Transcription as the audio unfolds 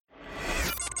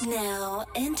Now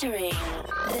entering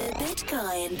the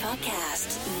Bitcoin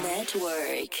Podcast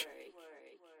Network.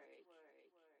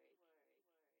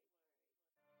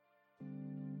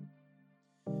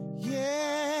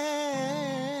 Yeah.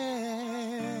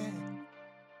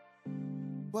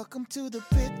 Welcome to the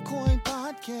Bitcoin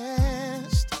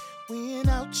Podcast. We in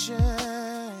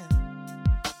outshine.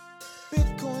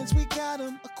 Bitcoins, we got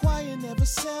them. Acquire, never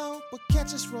sell. But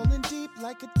catch us rolling deep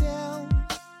like Adele.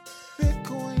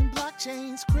 Bitcoin,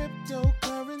 blockchains,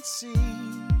 cryptocurrencies.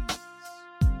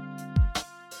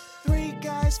 Three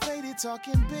guys faded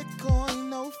talking Bitcoin,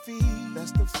 no fee.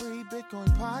 That's the free Bitcoin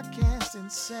podcast,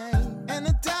 insane. And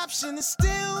adoption is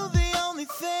still the only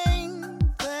thing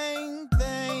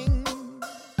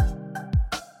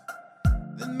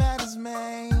that matters,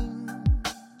 man.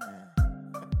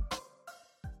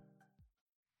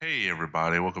 Hey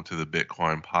everybody, welcome to the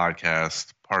Bitcoin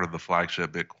Podcast, part of the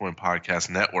flagship Bitcoin Podcast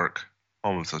Network.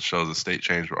 Home that shows a state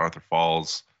change with Arthur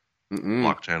Falls,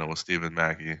 Block Channel with Stephen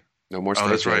Mackey. No more state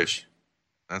that's change. Right.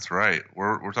 That's right.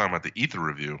 We're talking about the Ether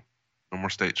review. No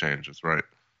more state change. That's right.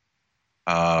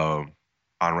 On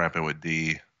Ramping with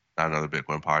D, not another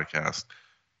Bitcoin podcast.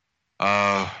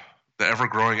 The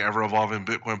ever-growing, ever-evolving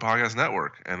Bitcoin Podcast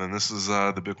Network. And then this is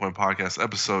the Bitcoin Podcast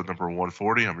episode number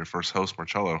 140. I'm your first host,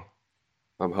 Marcello.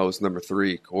 I'm host number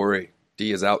 3, Corey.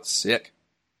 D is out sick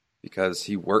because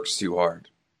he works too hard.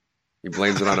 He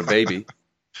blames it on a baby,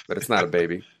 but it's not a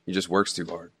baby. He just works too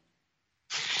hard.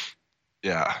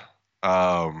 Yeah.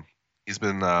 He's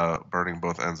been burning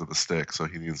both ends of the stick, so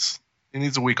he needs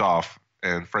a week off.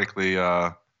 And frankly,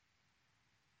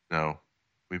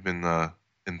 we've been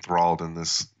enthralled in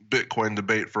this Bitcoin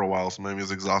debate for a while, so maybe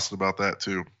he's exhausted about that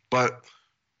too. But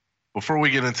before we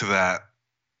get into that,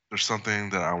 there's something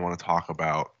that I want to talk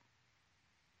about,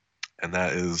 and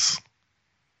that is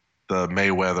the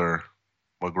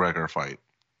Mayweather-McGregor fight.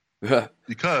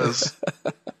 Because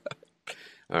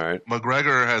all right,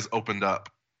 McGregor has opened up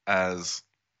as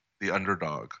the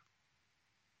underdog,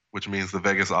 which means the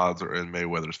Vegas odds are in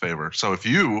Mayweather's favor. So if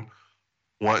you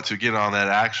want to get on that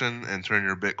action and turn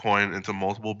your Bitcoin into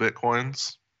multiple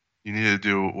Bitcoins, you need to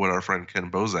do what our friend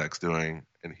Ken Bozak's doing,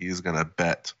 and he's going to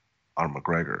bet on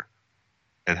McGregor.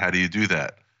 And how do you do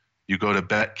that? You go to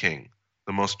BetKing,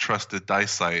 the most trusted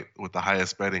dice site with the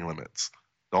highest betting limits.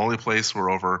 The only place where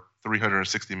over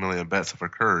 360 million bets have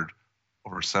occurred,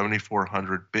 over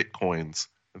 7,400 Bitcoins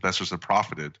investors have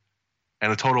profited,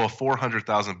 and a total of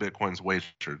 400,000 Bitcoins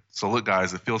wagered. So look,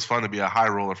 guys, it feels fun to be a high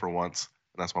roller for once,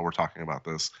 and that's why we're talking about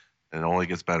this. And it only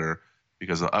gets better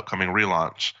because of the upcoming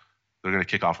relaunch. They're going to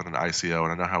kick off with an ICO,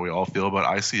 and I know how we all feel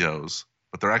about ICOs,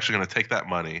 but they're actually going to take that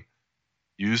money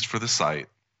used for the site,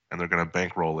 and they're going to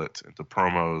bankroll it into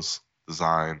promos,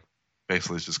 design.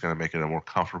 Basically, it's just going to make it a more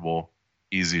comfortable,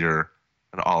 easier,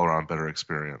 and all-around better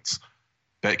experience.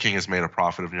 BetKing has made a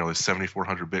profit of nearly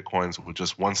 7,400 Bitcoins with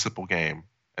just one simple game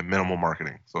and minimal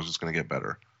marketing, so it's just going to get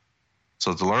better.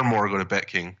 So to learn more, go to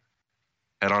BetKing.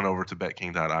 Head on over to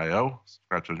betking.io,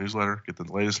 subscribe to the newsletter, get the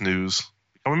latest news,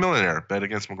 become a millionaire, bet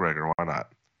against McGregor, why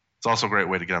not? It's also a great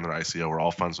way to get on their ICO where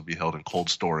all funds will be held in cold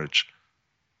storage.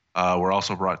 We're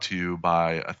also brought to you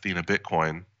by Athena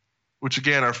Bitcoin, which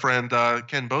again, our friend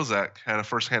Ken Bozak had a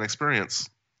first-hand experience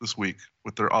this week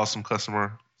with their awesome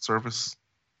customer service,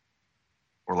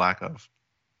 or lack of.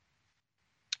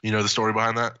 You know the story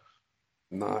behind that?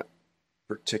 Not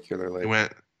particularly.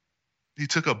 He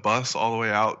took a bus all the way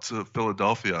out to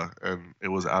Philadelphia, and it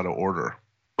was out of order.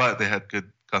 But they had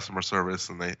good customer service,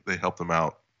 and they helped him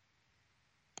out.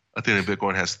 Athena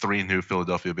Bitcoin has 3 new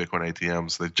Philadelphia Bitcoin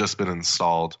ATMs. They've just been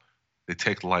installed. They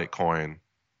take Litecoin.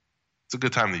 It's a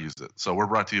good time to use it. So we're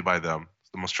brought to you by them.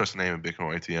 It's the most trusted name in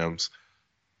Bitcoin ATMs.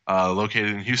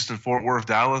 Located in Houston, Fort Worth,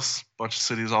 Dallas, a bunch of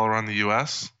cities all around the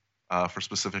U.S. For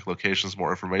specific locations,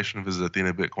 more information, visit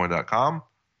athenabitcoin.com.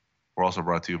 We're also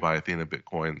brought to you by Athena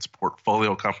Bitcoin's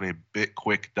portfolio company,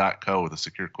 bitquick.co, with a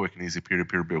secure, quick, and easy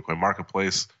peer-to-peer Bitcoin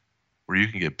marketplace where you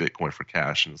can get Bitcoin for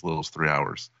cash in as little as 3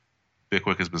 hours.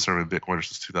 Bitquick has been serving Bitcoiners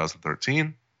since 2013.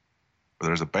 Where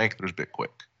there's a bank, there's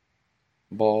Bitquick.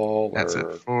 Baller. That's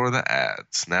it for the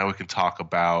ads. Now we can talk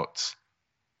about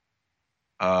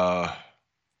stuff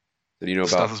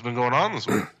that's been going on this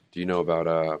week. Do you know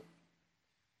about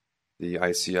the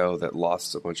ICO that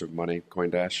lost a bunch of money,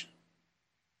 CoinDash?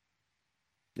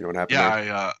 You know what happened?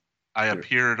 Yeah, I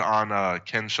appeared on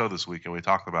Ken's show this week, and we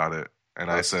talked about it.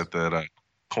 And I said that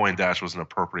CoinDash was an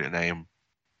appropriate name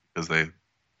because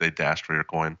they dashed for your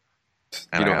coin.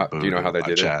 And do you know how they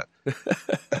did chat. it?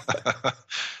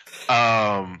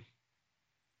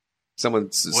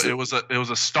 It was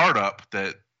a startup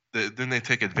that didn't they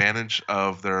take advantage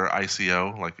of their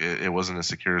ICO? Like it wasn't as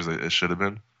secure as it should have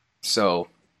been. So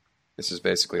This is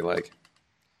basically like,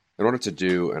 in order to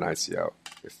do an ICO,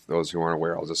 if those who aren't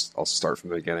aware, I'll start from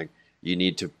the beginning. You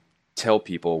need to tell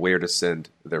people where to send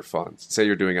their funds. Say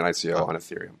you're doing an ICO on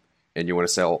Ethereum, and you want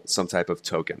to sell some type of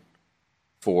token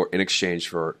in exchange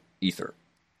for Ether.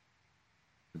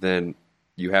 Then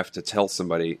you have to tell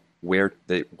somebody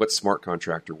what smart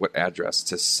contract or what address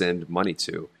to send money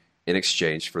to in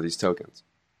exchange for these tokens.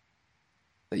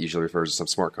 That usually refers to some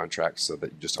smart contract so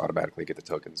that you just automatically get the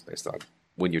tokens based on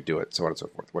when you do it, so on and so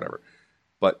forth, whatever.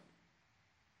 But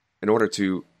in order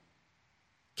to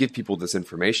give people this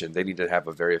information, they need to have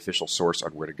a very official source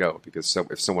on where to go. Because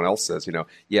if someone else says,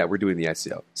 yeah, we're doing the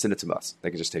ICO, send it to us. They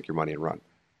can just take your money and run.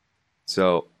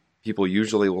 So people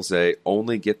usually will say,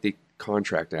 only get the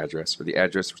contract address or the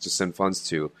address to send funds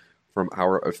to from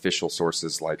our official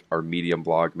sources, like our Medium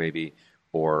blog maybe,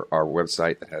 or our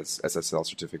website that has SSL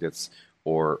certificates,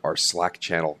 or our Slack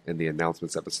channel in the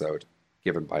announcements episode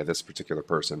given by this particular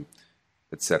person,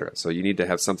 etc. So you need to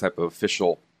have some type of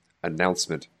official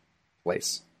announcement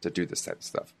place to do this type of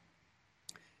stuff.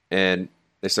 And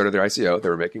they started their ICO. They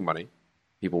were making money.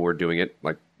 People were doing it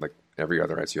like every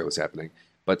other ICO was happening.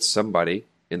 But somebody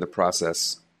in the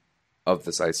process of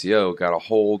this ICO got a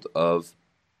hold of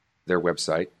their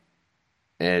website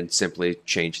and simply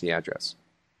changed the address.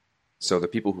 So the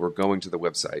people who were going to the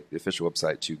website, the official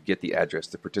website, to get the address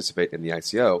to participate in the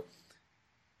ICO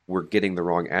were getting the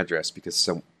wrong address because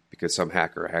some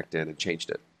hacker hacked in and changed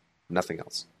it. Nothing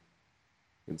else.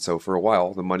 And so for a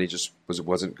while, the money just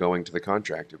wasn't going to the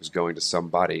contract. It was going to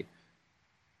somebody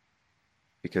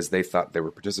because they thought they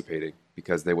were participating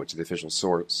because they went to the official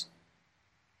source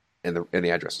and the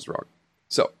address was wrong.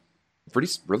 So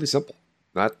really simple.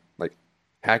 Not like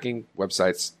hacking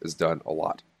websites is done a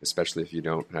lot, especially if you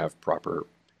don't have proper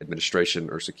administration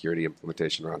or security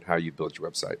implementation around how you build your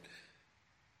website.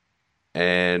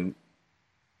 And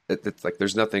it's like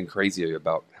there's nothing crazy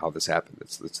about how this happened.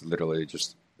 It's literally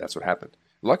just that's what happened.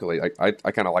 Luckily, I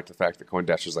kind of like the fact that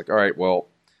CoinDash is like, all right, well,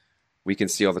 we can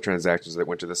see all the transactions that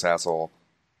went to this asshole.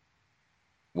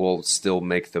 We'll still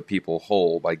make the people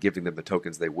whole by giving them the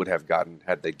tokens they would have gotten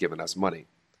had they given us money.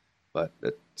 But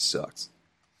it sucks.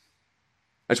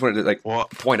 I just wanted to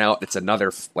point out it's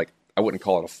another, I wouldn't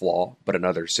call it a flaw, but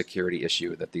another security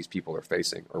issue that these people are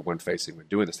facing, or when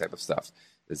doing this type of stuff,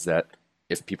 is that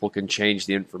if people can change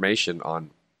the information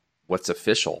on what's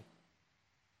official,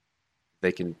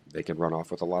 they can run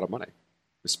off with a lot of money,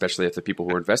 especially if the people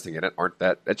who are investing in it aren't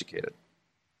that educated.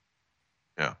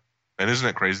 Yeah. And isn't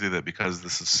it crazy that because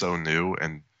this is so new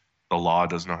and the law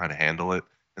doesn't know how to handle it,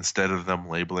 instead of them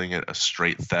labeling it a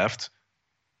straight theft,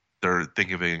 they're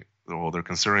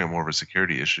considering it more of a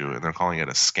security issue, and they're calling it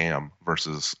a scam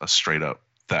versus a straight up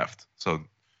theft. So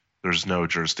there's no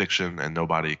jurisdiction and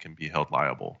nobody can be held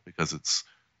liable because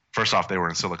first off, they were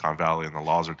in Silicon Valley and the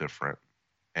laws are different.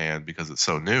 And because it's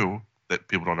so new that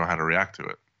people don't know how to react to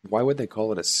it. Why would they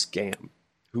call it a scam?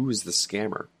 Who is the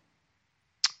scammer?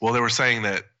 Well, they were saying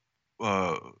that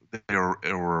they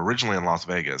were originally in Las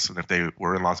Vegas, and if they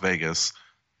were in Las Vegas,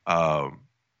 the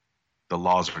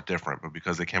laws are different. But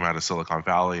because they came out of Silicon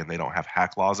Valley and they don't have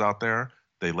hack laws out there,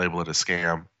 they label it a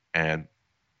scam, and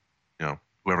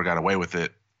whoever got away with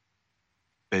it,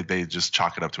 they just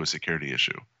chalk it up to a security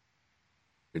issue.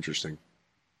 Interesting.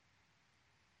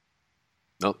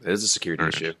 No, it is a security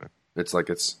issue. It's like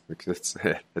it's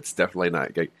definitely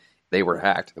not. They were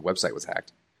hacked. The website was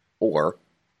hacked, or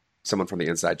someone from the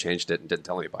inside changed it and didn't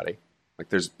tell anybody.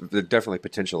 There's definitely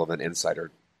potential of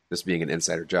this being an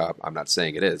insider job. I'm not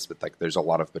saying it is, but there's a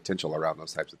lot of potential around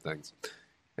those types of things.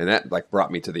 And that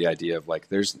brought me to the idea of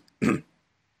there's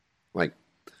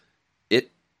it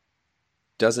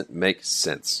doesn't make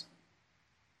sense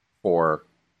for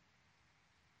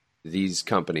these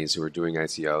companies who are doing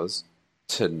ICOs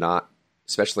to not,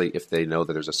 especially if they know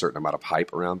that there's a certain amount of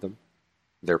hype around them,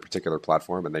 their particular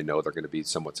platform, and they know they're going to be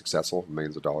somewhat successful,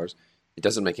 millions of dollars. It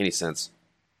doesn't make any sense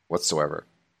whatsoever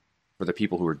for the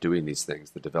people who are doing these things,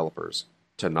 the developers,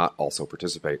 to not also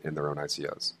participate in their own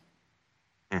ICOs.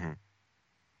 Mm-hmm.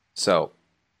 So,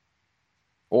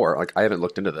 or I haven't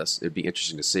looked into this. It'd be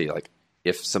interesting to see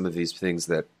if some of these things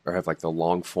that have the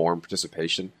long form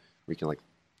participation, where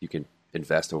you can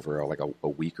invest over a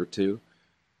week or two,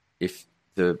 if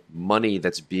the money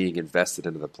that's being invested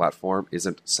into the platform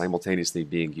isn't simultaneously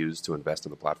being used to invest in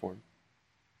the platform.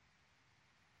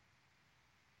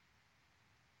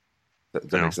 Does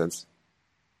that make sense?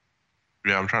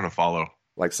 Yeah, I'm trying to follow.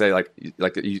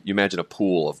 You imagine a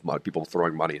pool of people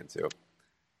throwing money into.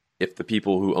 If the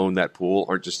people who own that pool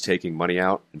aren't just taking money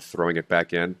out and throwing it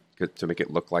back in to make it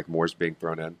look like more is being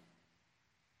thrown in,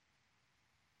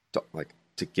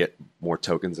 to get more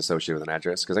tokens associated with an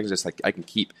address, because I can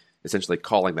keep essentially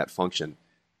calling that function,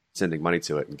 sending money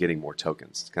to it, and getting more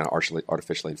tokens. It's kind of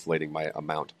artificially inflating my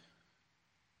amount.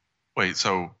 Wait,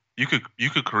 so you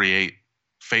could create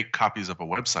fake copies of a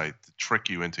website to trick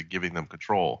you into giving them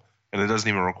control, and it doesn't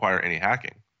even require any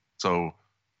hacking. So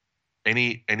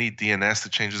any DNS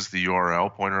that changes the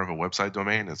URL pointer of a website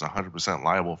domain is 100%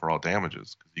 liable for all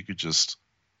damages. Because you could just,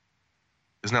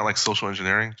 isn't that like social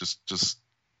engineering? Just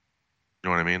you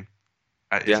know what I mean?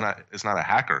 It's not a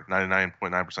hacker.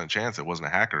 99.9% chance it wasn't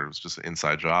a hacker. It was just an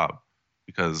inside job.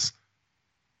 Because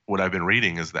what I've been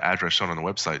reading is the address shown on the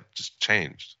website just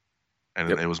changed, and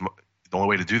it was the only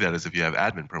way to do that is if you have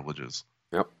admin privileges.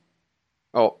 Yep.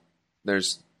 Oh,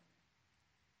 there's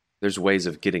ways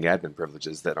of getting admin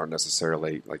privileges that aren't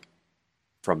necessarily like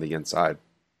from the inside.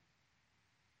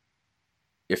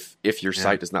 If your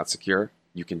site is not secure,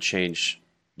 you can change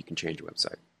your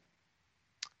website.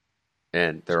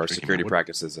 And there are security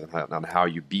practices on how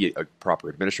you be a proper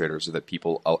administrator so that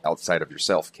people outside of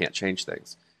yourself can't change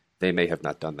things. They may have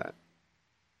not done that.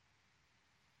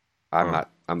 I'm not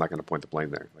going to point the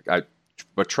blame there.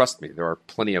 But trust me, there are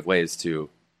plenty of ways to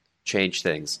change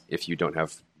things if you don't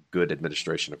have good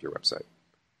administration of your website.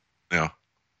 Yeah.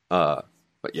 But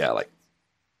yeah, like,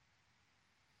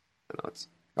 I don't know, it's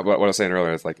what I was saying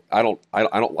earlier. Is like I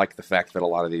don't like the fact that a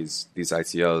lot of these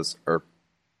ICOs are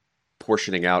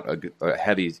portioning out a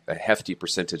hefty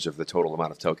percentage of the total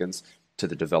amount of tokens to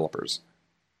the developers.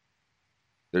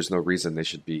 There's no reason they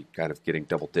should be kind of getting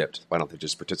double dipped. Why don't they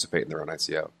just participate in their own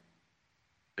ICO?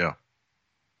 Yeah.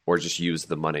 Or just use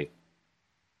the money.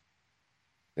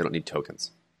 They don't need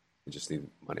tokens. They just need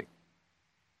money.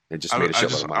 They just made a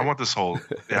shitload of money. I want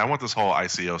this whole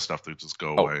ICO stuff to just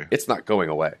go away. It's not going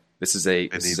away. This is a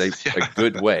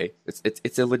good way.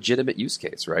 It's a legitimate use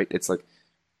case, right? It's like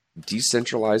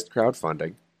decentralized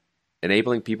crowdfunding,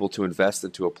 enabling people to invest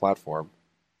into a platform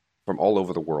from all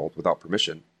over the world without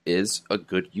permission is a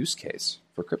good use case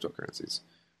for cryptocurrencies.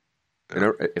 Yeah. You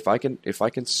know, if I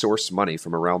can source money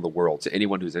from around the world to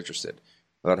anyone who's interested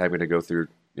without having to go through,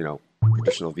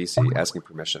 traditional VC asking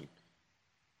permission,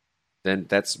 then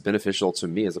that's beneficial to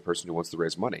me as a person who wants to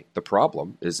raise money. The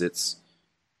problem is it's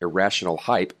irrational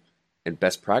hype and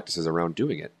best practices around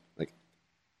doing it. Like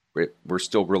we're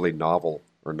still really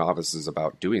novices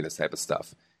about doing this type of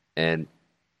stuff, and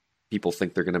people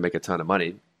think they're going to make a ton of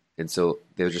money, and so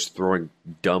they're just throwing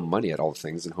dumb money at all the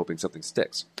things and hoping something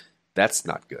sticks. That's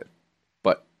not good.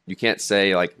 But you can't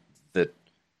say like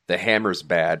the hammer's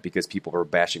bad because people are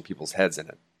bashing people's head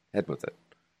with it.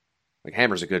 Like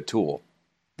hammer's a good tool.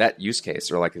 That use case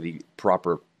or like the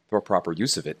proper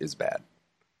use of it is bad.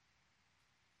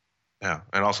 Yeah,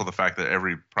 and also the fact that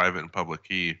every private and public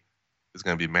key is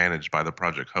going to be managed by the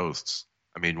project hosts.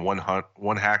 I mean, one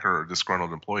hacker or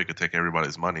disgruntled employee could take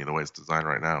everybody's money the way it's designed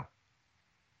right now.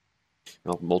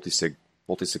 Well, multi-sig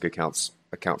accounts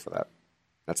account for that.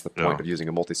 That's the point of using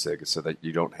a multi-sig, is so that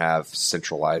you don't have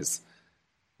centralized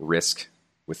risk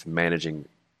with managing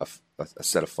a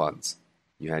set of funds.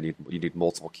 You need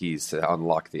multiple keys to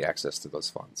unlock the access to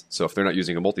those funds. So if they're not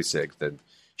using a multi-sig, then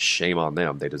shame on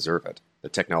them. They deserve it. The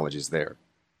technology's there.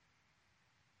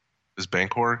 Is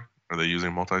Bancor, are they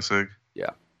using multi-sig?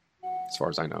 Yeah, as far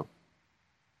as I know.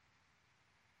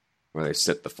 Where they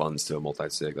set the funds to a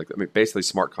multi-sig. Basically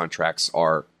smart contracts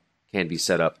can be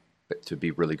set up to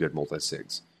be really good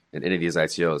multi-sigs. And any of these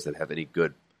ICOs that have any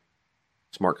good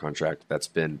smart contract that's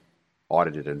been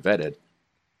audited and vetted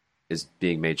is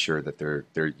being made sure that they're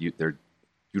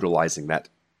utilizing that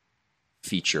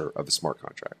feature of the smart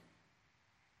contract.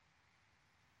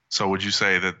 So would you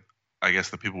say that, I guess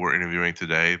the people we're interviewing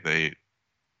today,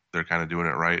 they're kind of doing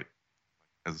it right?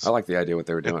 I like the idea what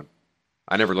they were doing.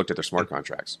 I never looked at their smart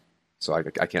contracts, so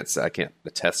I can't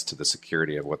attest to the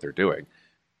security of what they're doing,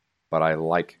 but I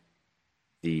like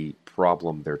the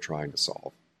problem they're trying to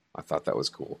solve. I thought that was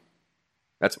cool.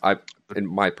 In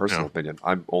my personal opinion,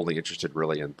 I'm only interested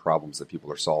really in problems that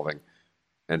people are solving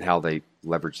and how they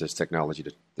leverage this technology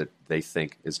that they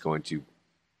think is going to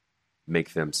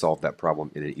make them solve that problem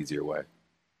in an easier way.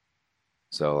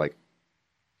 So like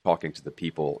talking to the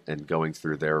people and going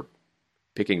through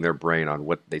picking their brain on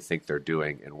what they think they're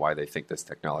doing and why they think this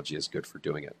technology is good for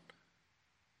doing it.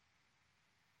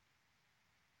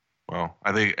 Well,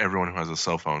 I think everyone who has a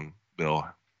cell phone bill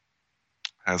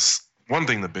has one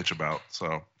thing to bitch about,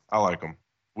 so I like them.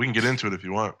 We can get into it if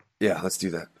you want. Yeah, let's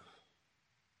do that.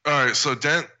 All right, so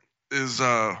Dent is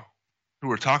who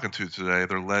we're talking to today.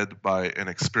 They're led by an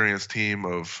experienced team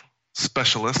of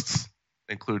specialists,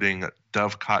 including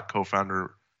Dovecot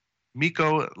co-founder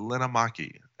Mikko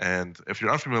Lenamaki. And if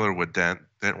you're unfamiliar with Dent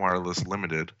Wireless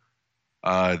Limited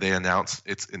they announced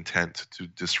its intent to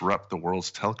disrupt the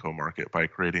world's telco market by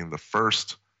creating the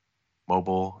first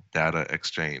mobile data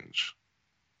exchange.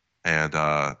 And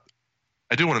I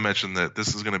do want to mention that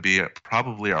this is going to be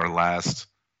probably our last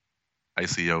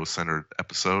ICO-centered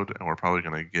episode, and we're probably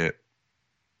going to get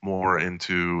more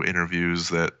into interviews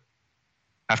that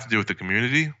have to do with the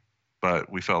community, but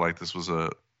we felt like this was a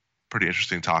pretty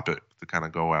interesting topic to kind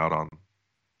of go out on.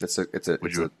 It's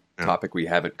a topic we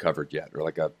haven't covered yet, or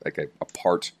like a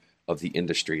part of the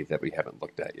industry that we haven't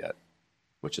looked at yet,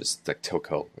 which is like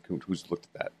telco. Like who's looked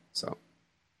at that? So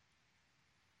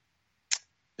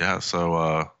yeah,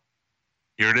 so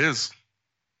here it is.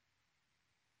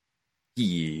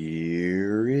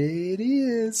 Here it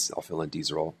is. I'll fill in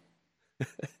D's role.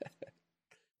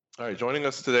 All right, joining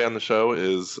us today on the show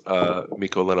is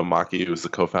Mikko Lenomaki, who's the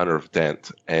co-founder of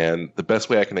Dent. And the best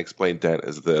way I can explain Dent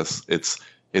is this.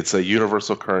 It's a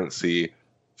universal currency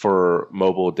for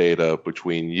mobile data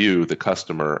between you, the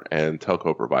customer, and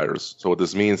telco providers. So what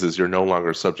this means is you're no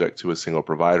longer subject to a single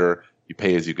provider. You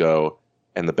pay as you go.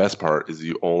 And the best part is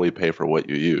you only pay for what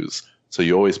you use. So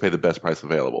you always pay the best price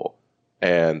available.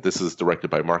 And this is directed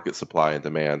by market supply and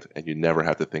demand, and you never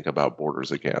have to think about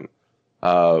borders again.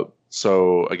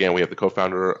 So again, we have the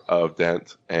co-founder of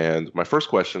Dent, and my first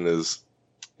question is,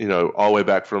 all the way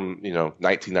back from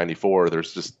 1994,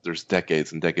 there's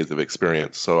decades and decades of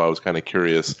experience. So I was kind of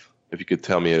curious if you could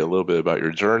tell me a little bit about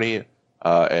your journey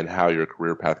and how your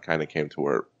career path kind of came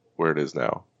to where it is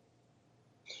now.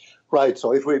 Right.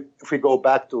 So if we go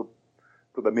back to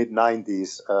the mid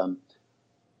 90s,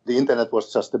 the internet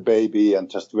was just a baby and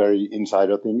just very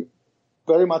insider thing,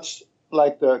 very much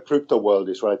like the crypto world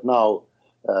is right now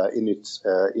in its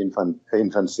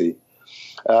infancy.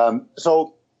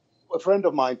 So a friend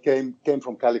of mine came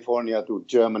from California to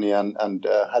Germany and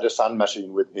had a Sun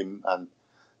machine with him, and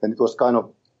it was kind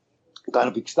of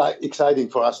exciting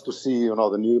for us to see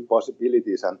the new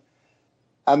possibilities,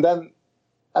 and then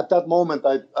at that moment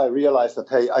I realized that,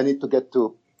 hey, I need to get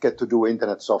to do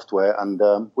internet software, and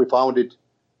we founded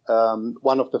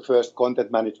one of the first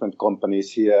content management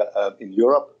companies here in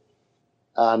Europe.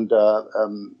 And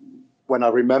when I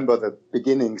remember the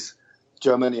beginnings,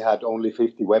 Germany had only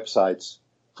 50 websites,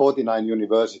 49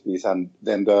 universities, and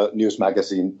then the news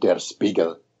magazine Der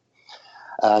Spiegel.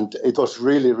 And it was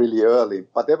really, really early.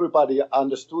 But everybody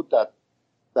understood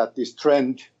that this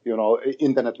trend,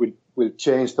 internet will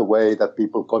change the way that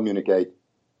people communicate.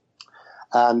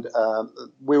 And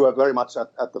we were very much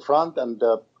at the front and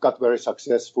got very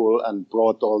successful and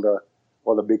brought all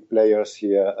the big players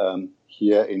here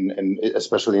in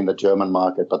especially in the German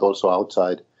market, but also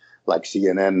outside, like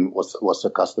CNN was a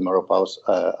customer of ours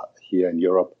here in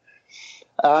Europe.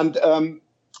 And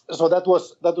so that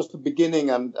was the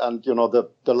beginning, and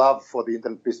the love for the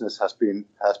internet business has been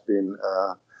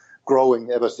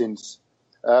growing ever since.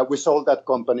 We sold that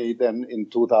company then in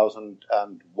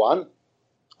 2001.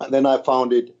 And then I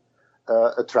founded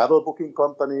a travel booking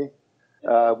company.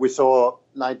 We saw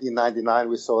 1999.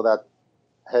 We saw that,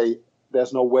 hey,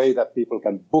 there's no way that people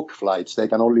can book flights. They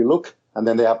can only look, and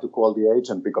then they have to call the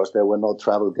agent because there were no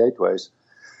travel gateways.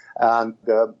 And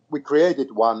we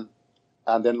created one,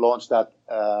 and then launched that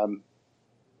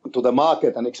to the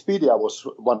market. And Expedia was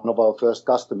one of our first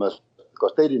customers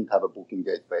because they didn't have a booking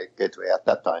gateway at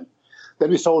that time. Then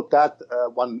we sold that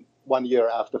one year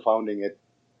after founding it.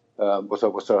 Was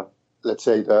a let's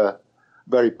say the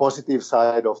very positive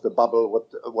side of the bubble,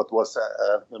 what was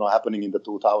happening in the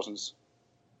 2000s,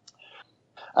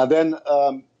 and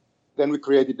then we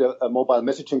created a mobile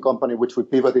messaging company, which we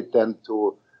pivoted then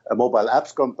to a mobile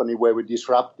apps company where we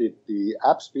disrupted the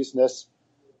apps business.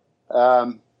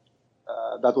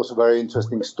 That was a very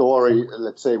interesting story.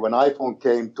 Let's say when iPhone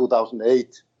came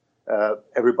 2008,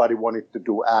 everybody wanted to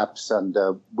do apps, and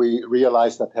we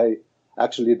realized that, hey,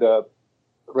 actually the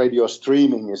radio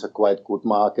streaming is a quite good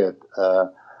market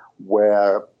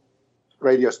where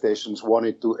radio stations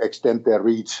wanted to extend their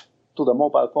reach to the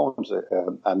mobile phones.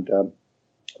 And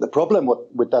the problem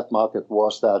with that market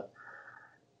was that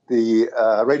the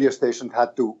radio station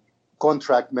had to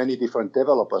contract many different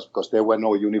developers because there were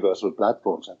no universal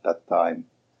platforms at that time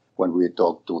when we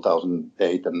talked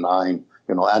 2008 and 9.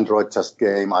 Android just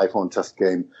came, iPhone just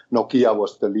came. Nokia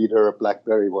was the leader.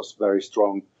 BlackBerry was very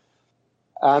strong.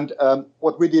 And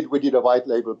what we did a white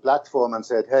label platform and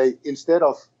said, hey, instead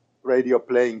of radio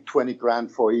playing 20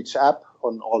 grand for each app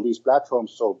on all these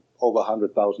platforms, so over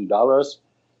 $100,000,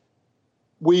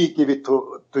 we give it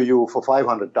to you for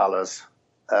 $500.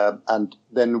 And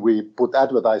then we put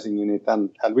advertising in it, and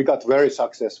we got very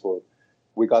successful.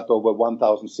 We got over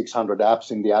 1,600 apps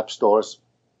in the app stores,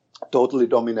 totally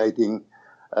dominating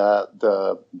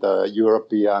the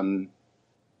European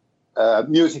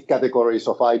music categories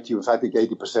of iTunes. I think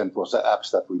 80% was the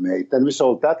apps that we made. Then we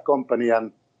sold that company,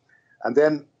 and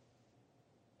then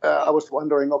I was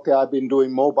wondering, okay, I've been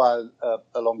doing mobile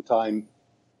a long time,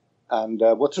 and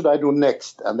what should I do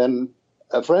next? And then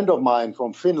a friend of mine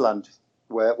from Finland,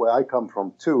 where I come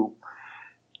from too,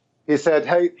 he said,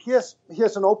 hey, here's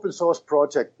an open source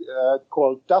project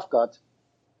called DAFCAT.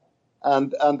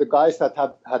 And the guys that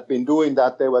had been doing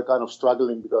that, they were kind of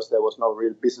struggling because there was no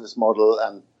real business model.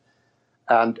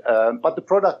 But the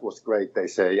product was great, they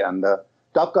say. And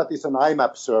DAFCAT is an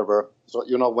IMAP server. So,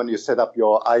 when you set up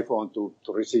your iPhone to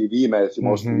receive emails, you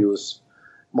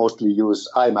mostly use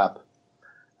IMAP.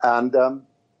 And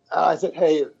I said,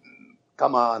 hey,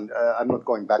 come on, I'm not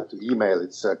going back to email.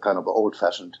 It's kind of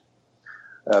old-fashioned.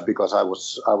 Because I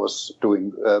was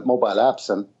doing mobile apps,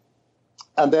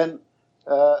 and then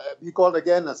he called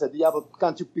again and said, "Yeah, but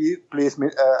can't you please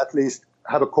at least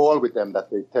have a call with them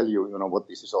that they tell you, what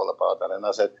this is all about?" And then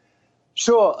I said,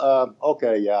 "Sure,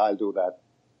 okay, yeah, I'll do that."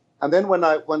 And then when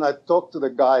I talked to the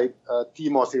guy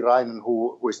Timo Sirainen,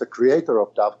 who is the creator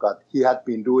of DAFCAT, he had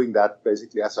been doing that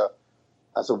basically as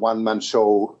a one-man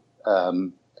show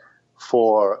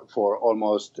for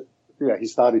almost. Yeah, he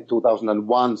started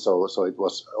 2001, so it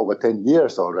was over 10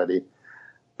 years already.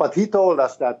 But he told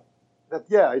us that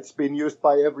it's been used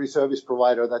by every service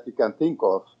provider that you can think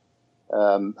of.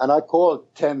 And I called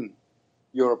 10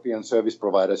 European service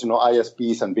providers,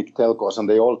 ISPs and big telcos, and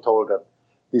they all told that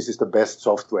this is the best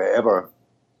software ever.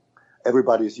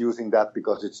 Everybody's using that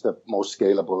because it's the most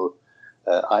scalable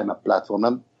IMAP platform.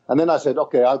 And then I said,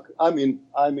 okay, I'm coming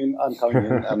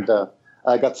in, and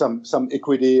I got some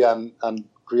equity and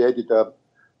created a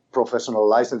professional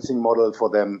licensing model for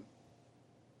them.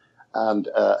 And,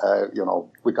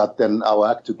 we got then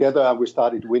our act together, and we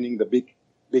started winning the big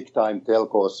time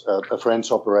telcos, a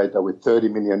French operator with 30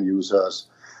 million users,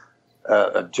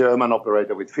 a German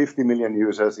operator with 50 million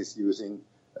users is using,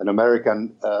 an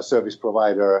American service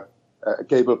provider, a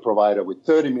cable provider with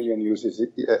 30 million users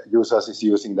is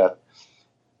using that.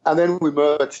 And then we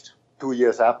merged 2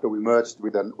 years after we merged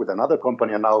with another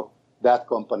company, and now that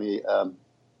company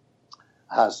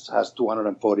has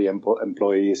 240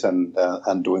 employees and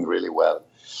doing really well.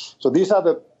 So these are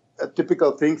the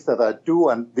typical things that I do.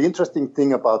 And the interesting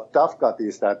thing about DAFCAT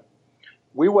is that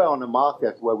we were on a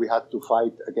market where we had to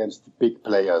fight against big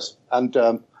players. And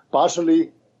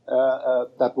partially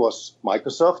that was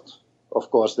Microsoft.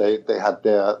 Of course, they had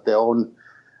their own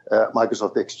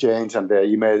Microsoft Exchange and their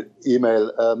email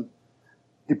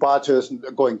departures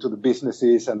going to the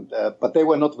businesses, but they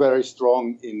were not very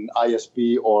strong in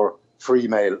ISP or free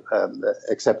mail,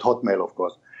 except Hotmail, of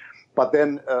course. But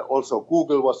then also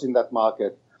Google was in that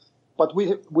market. But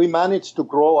we managed to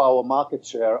grow our market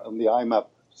share on the IMAP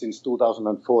since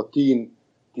 2014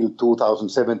 till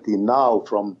 2017 now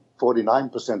from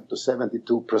 49% to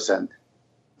 72%.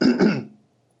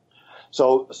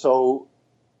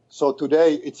 So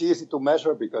today it's easy to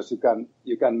measure because you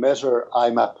can measure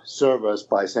IMAP servers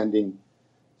by sending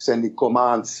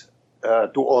commands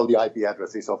to all the IP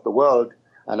addresses of the world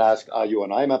and ask, are you an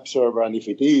IMAP server? And if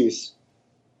it is,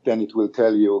 then it will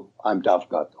tell you I'm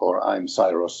DAFCAT or I'm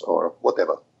Cyrus or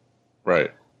whatever.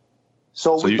 Right.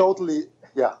 So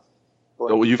yeah.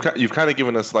 So you've kind of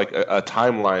given us like a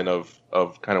timeline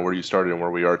of kind of where you started and where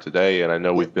we are today. And I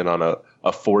know we've been on a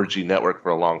 4G network for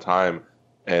a long time,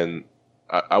 and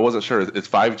I wasn't sure. Is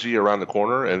 5G around the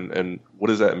corner, and what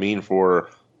does that mean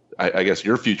for, I guess,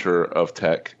 your future of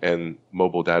tech and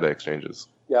mobile data exchanges?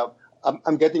 Yeah,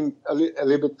 I'm getting a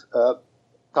little bit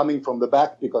coming from the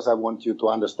back because I want you to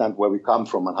understand where we come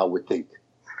from and how we think.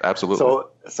 Absolutely.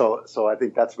 So I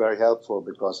think that's very helpful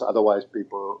because otherwise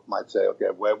people might say, okay,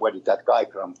 where did that guy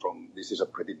come from? This is a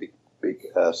pretty big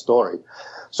story.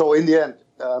 So in the end,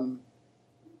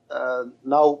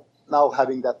 now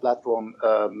having that platform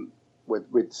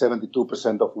with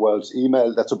 72% of world's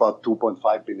email, that's about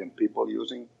 2.5 billion people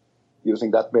using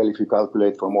that mail if you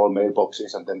calculate from all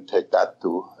mailboxes and then take that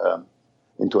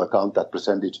into account that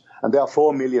percentage. And there are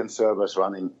 4 million servers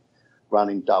running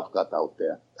DAFCAT out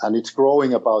there. And it's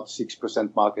growing about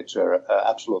 6% market share,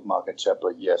 absolute market share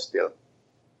per year still.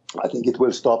 I think it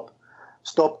will stop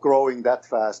growing that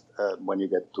fast when you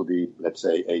get to the, let's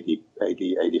say,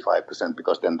 85%,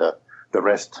 because then the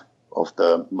rest of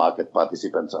the market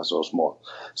participants are so small.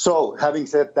 So having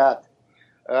said that,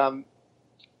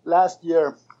 last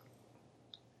year,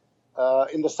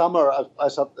 in the summer, I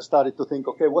started to think,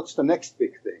 okay, what's the next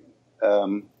big thing?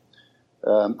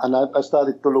 And I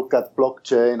started to look at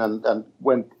blockchain and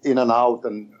went in and out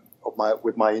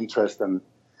with my interest, and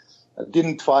I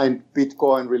didn't find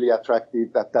Bitcoin really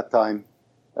attractive at that time.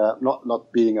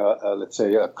 not being let's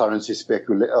say a currency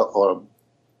speculator or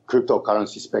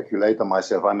cryptocurrency speculator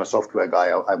myself. I'm a software guy.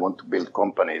 I want to build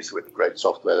companies with great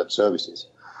software and services.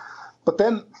 But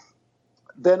then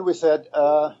we said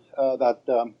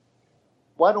that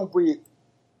why don't we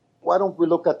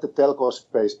look at the telco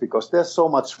space, because there's so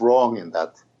much wrong in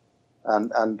that,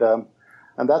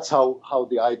 and that's how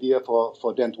the idea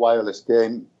for Dent Wireless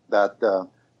came, that the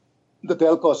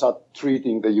telcos are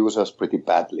treating the users pretty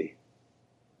badly.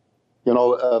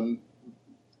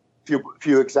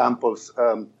 Few examples.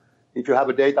 If you have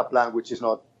a data plan which is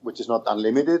not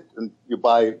unlimited, and you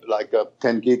buy like a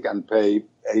 10 gig and pay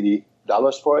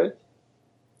 $80 for it,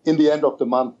 in the end of the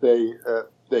month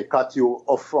they cut you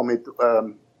off from it,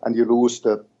 and you lose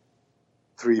the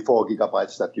 3-4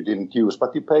 gigabytes that you didn't use,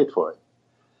 but you paid for it.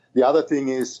 The other thing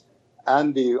is,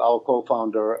 Andy, our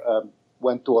co-founder,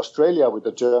 went to Australia with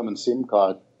a German SIM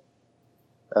card,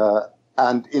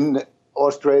 and in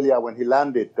Australia, when he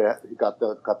landed there, he got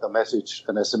a message,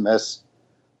 an SMS,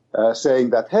 saying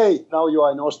that, hey, now you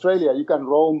are in Australia, you can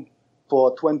roam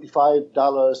for $25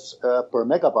 per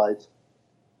megabyte.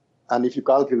 And if you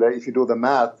do the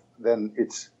math, then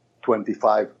it's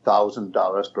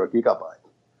 $25,000 per gigabyte,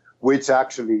 which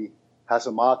actually has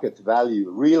a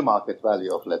real market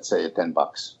value of, let's say,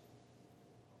 $10,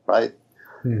 right?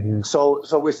 Mm-hmm.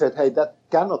 So we said, hey, that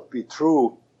cannot be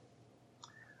true,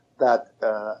 that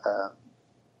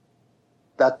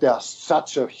there are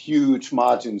such a huge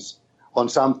margins on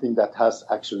something that has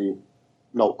actually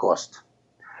no cost.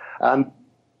 And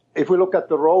if we look at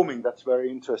the roaming, that's very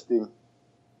interesting.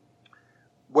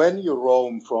 When you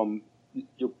roam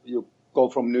you go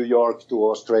from New York to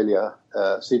Australia,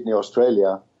 Sydney,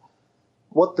 Australia,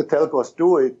 what the telcos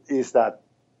do is that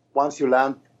once you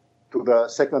land to the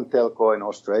second telco in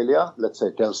Australia, let's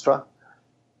say Telstra,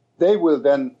 they will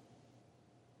then,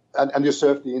 and you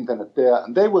surf the internet there,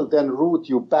 and they will then route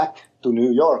you back to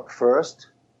New York first,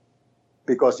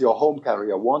 because your home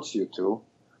carrier wants you to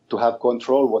have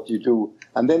control what you do,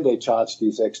 and then they charge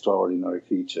these extraordinary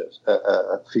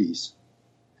fees.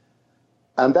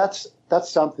 And that's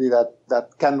something that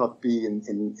cannot be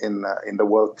in the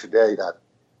world today,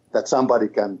 that somebody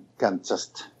can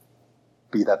just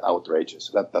be that outrageous.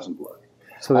 That doesn't work.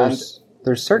 So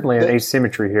there's certainly an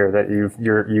asymmetry here that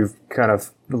you've kind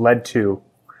of led to,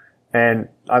 and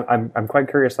I'm quite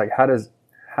curious. Like, how does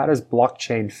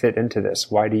blockchain fit into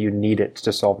this? Why do you need it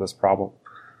to solve this problem?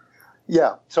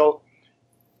 Yeah. So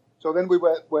then we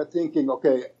were thinking,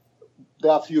 okay,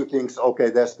 there are a few things. Okay,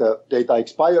 there's the data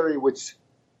expiry, which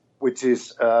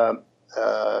is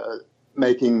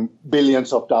making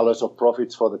billions of dollars of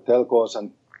profits for the telcos,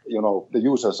 and the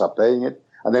users are paying it.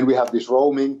 And then we have this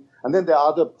roaming, and then there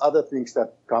are other things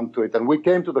that come to it. And we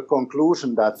came to the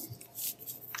conclusion that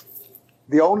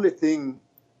the only thing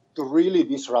to really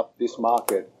disrupt this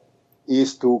market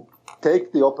is to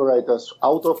take the operators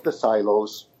out of the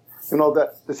silos.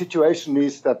 The situation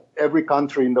is that every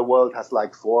country in the world has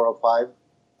like 4 or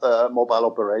 5 mobile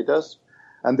operators,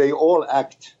 and they all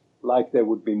act like they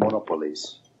would be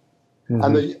monopolies. Mm-hmm.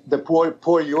 And the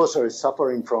poor user is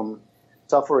suffering from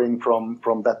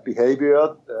that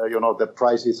behavior. The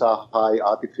prices are high,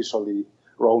 artificially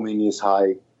roaming is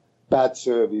high, bad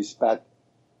service, bad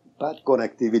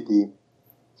connectivity.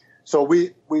 So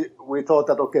we thought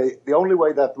that, okay, the only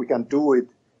way that we can do it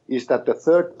is that the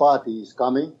third party is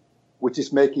coming, which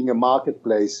is making a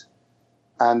marketplace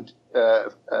and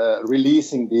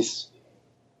releasing this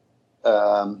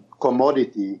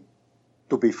commodity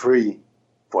to be free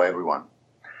for everyone.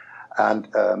 And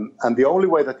the only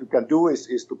way that you can do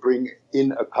is to bring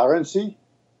in a currency.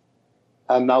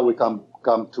 And now we come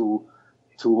to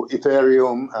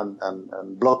Ethereum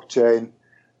and blockchain,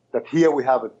 that here we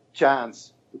have a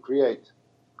chance to create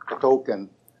a token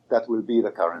that will be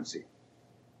the currency.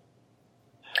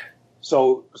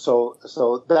 So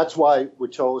that's why we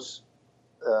chose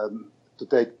to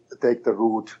take the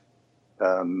route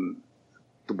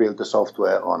to build the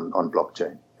software on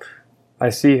blockchain. I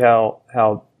see how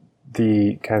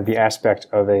the kind of the aspect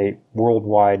of a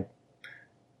worldwide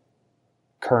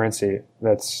currency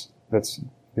that's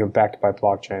backed by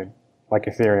blockchain, like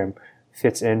Ethereum,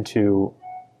 fits into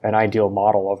an ideal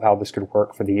model of how this could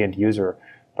work for the end user.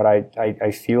 But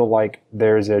I feel like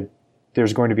there's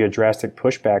going to be a drastic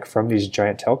pushback from these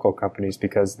giant telco companies,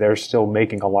 because they're still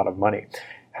making a lot of money.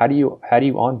 How do you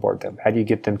onboard them? How do you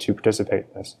get them to participate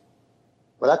in this?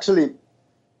 Well, actually,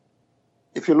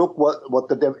 if you look what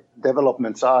the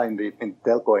developments are in the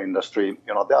telco industry,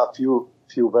 there are a few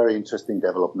very interesting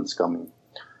developments coming.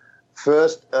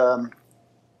 First,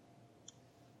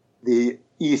 the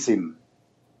eSIM.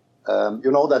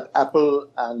 You know that Apple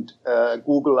and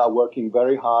Google are working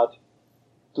very hard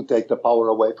to take the power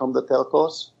away from the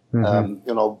telcos.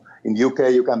 You know, in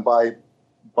UK you can buy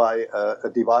a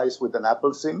device with an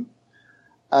Apple SIM,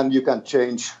 and you can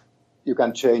change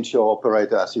your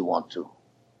operator as you want to.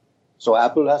 So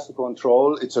Apple has the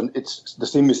control. The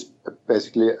SIM is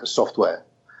basically a software,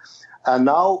 and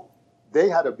now they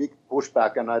had a big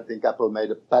pushback, and I think Apple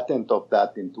made a patent of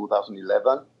that in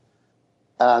 2011,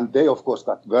 and they of course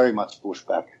got very much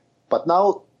pushback. But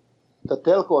now the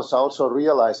telcos are also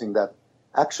realizing that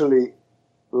actually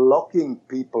locking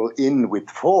people in with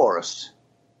force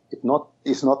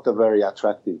is not a very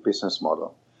attractive business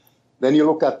model. Then you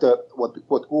look at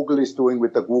what Google is doing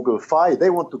with the Google Fi. They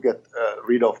want to get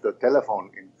rid of the telephone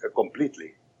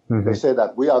completely. They say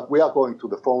that we are going to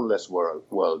the phoneless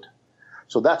world.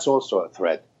 So that's also a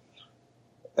threat.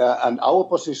 And our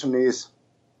position is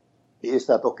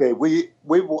that, okay, we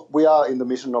are in the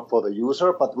mission for the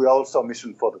user, but we are also a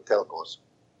mission for the telcos.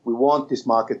 We want this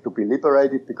market to be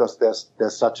liberated because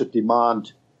there's such a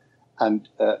demand and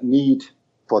need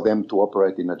for them to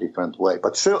operate in a different way.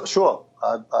 But sure,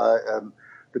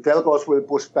 the telcos will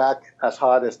push back as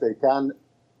hard as they can.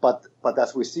 But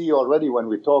as we see already when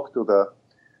we talk to the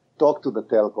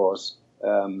telcos,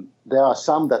 there are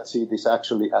some that see this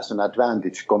actually as an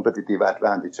advantage, competitive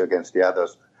advantage against the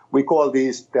others. We call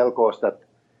these telcos that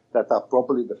are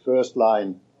probably the first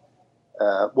line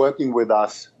working with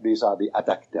us. These are the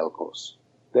attack telcos.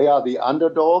 They are the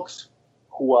underdogs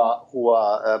who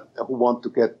want to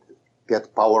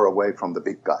get power away from the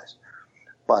big guys.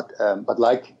 But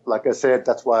like I said,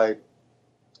 that's why I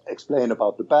explain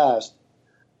about the past.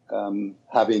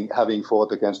 Having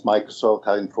fought against Microsoft,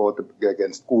 having fought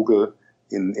against Google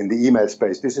in the email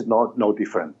space, this is no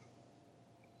different.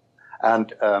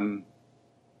 And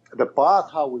the path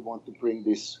how we want to bring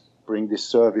this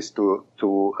service to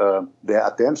their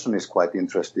attention is quite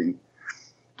interesting.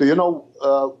 Do you know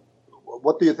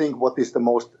what do you think? What is the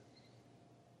most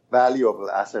valuable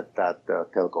asset that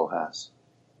telco has?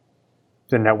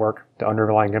 The network, the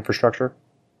underlying infrastructure.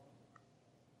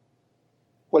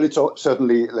 Well, it's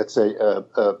certainly, let's say,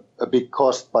 a big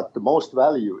cost, but the most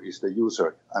value is the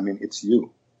user. I mean, it's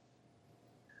you.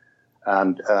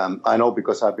 And I know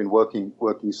because I've been working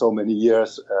so many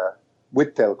years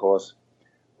with telcos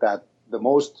that the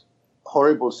most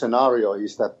horrible scenario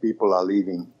is that people are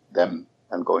leaving them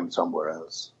and going somewhere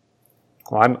else.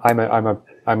 Well,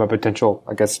 I'm a potential,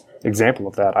 I guess, example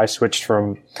of that. I switched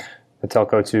from the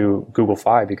telco to Google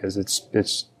Fi because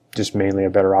it's just mainly a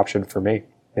better option for me.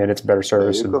 And it's better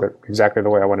service and exactly the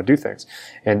way I want to do things.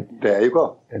 And there you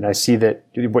go. And I see that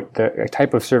what the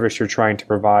type of service you're trying to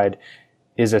provide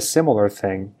is a similar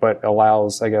thing, but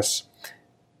allows, I guess,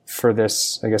 for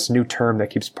this, new term that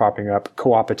keeps popping up,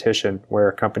 co-opetition,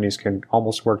 where companies can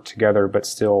almost work together but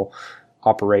still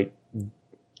operate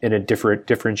in a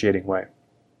differentiating way.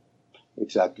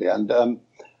 Exactly.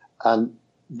 And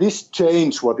this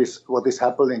change, what is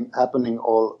happening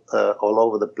all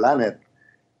over the planet,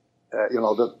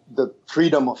 the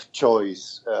freedom of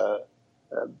choice.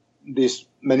 These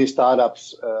many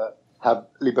startups have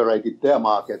liberated their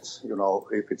markets. You know,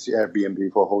 if it's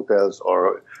Airbnb for hotels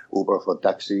or Uber for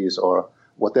taxis or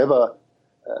whatever.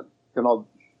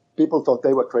 People thought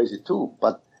they were crazy too.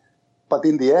 But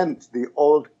in the end, the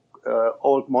old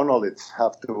monoliths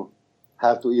have to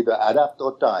either adapt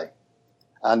or die.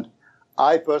 And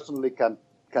I personally can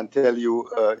tell you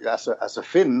as a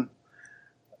Finn,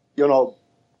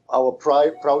 our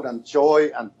proud and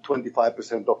joy, and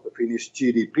 25% of the Finnish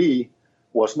GDP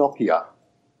was Nokia.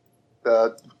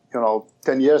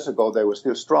 10 years ago, they were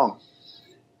still strong.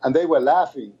 And they were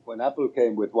laughing when Apple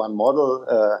came with one model.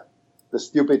 The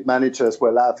stupid managers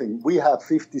were laughing. We have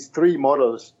 53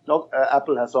 models.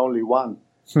 Apple has only one.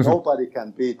 Nobody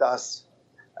can beat us.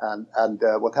 And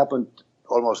what happened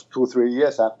almost 2-3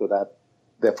 years after that,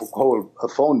 their whole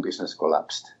phone business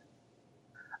collapsed.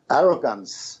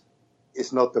 Arrogance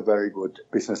is not a very good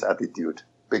business attitude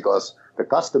because the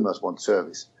customers want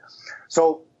service.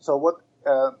 So what?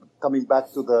 Coming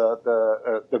back to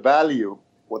the value,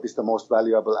 what is the most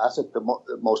valuable asset? The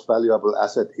most valuable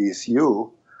asset is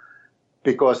you,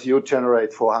 because you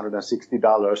generate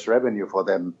 $460 revenue for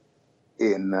them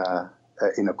in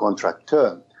a contract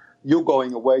term. You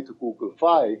going away to Google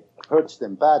Fi hurts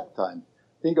them bad time.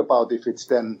 Think about if it's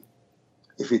then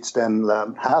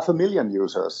 500,000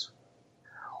 users.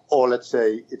 Or let's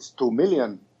say it's 2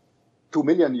 million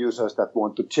users that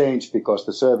want to change because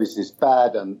the service is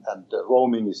bad and the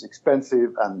roaming is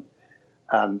expensive and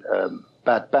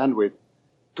bad bandwidth.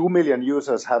 2 million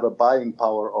users have a buying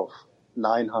power of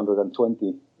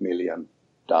 $920 million.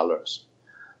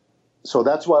 So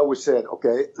that's why we said,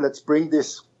 okay, let's bring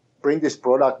this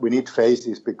product. We need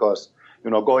phases because,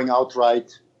 going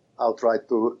outright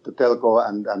to telco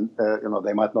and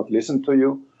they might not listen to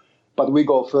you. But we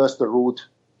go first the route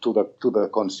to the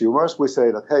consumers. We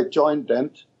say that, hey, join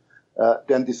Dent.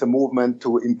 Dent is a movement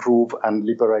to improve and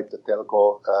liberate the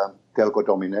telco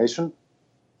domination.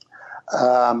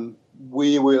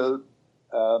 We will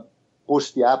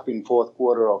push the app in fourth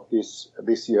quarter of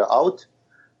this year out,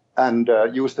 and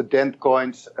use the Dent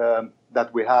coins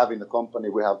that we have in the company.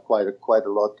 We have quite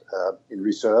a lot in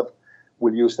reserve.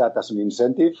 We'll use that as an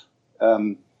incentive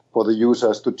for the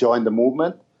users to join the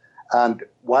movement. And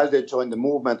while they join the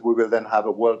movement, we will then have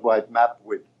a worldwide map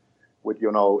with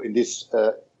in this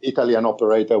Italian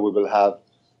operator, we will have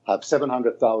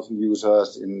 700,000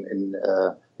 users.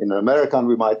 In American,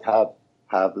 we might have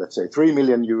let's say 3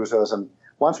 million users. And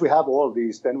once we have all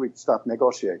these, then we start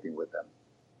negotiating with them.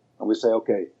 And we say,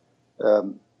 okay,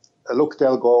 look,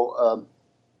 telco,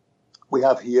 we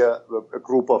have here a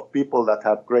group of people that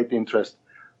have great interest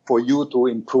for you to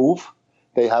improve.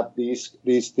 They have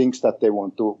these things that they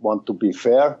want to be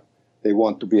fair. They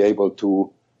want to be able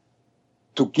to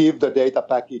give the data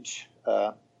package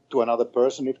to another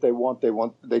person if they want. They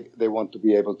want to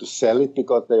be able to sell it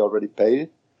because they already paid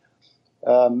it.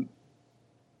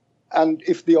 And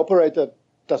if the operator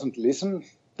doesn't listen,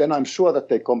 then I'm sure that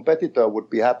the competitor would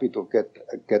be happy to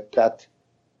get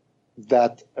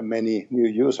that many new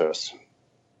users.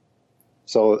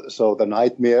 So the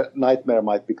nightmare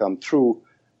might become true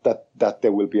that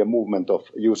there will be a movement of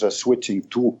users switching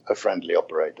to a friendly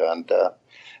operator,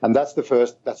 and that's the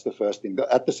first thing.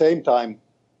 At the same time,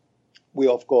 we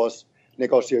of course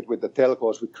negotiate with the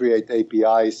telcos. We create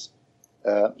APIs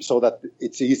so that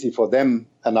it's easy for them.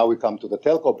 And now we come to the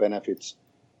telco benefits.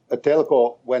 A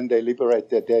telco, when they liberate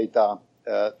their data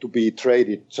to be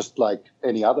traded just like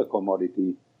any other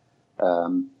commodity,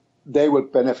 they will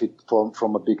benefit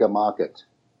from a bigger market,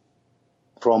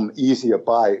 from easier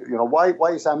buy.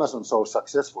 Why is Amazon so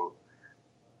successful?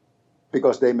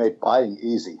 Because they made buying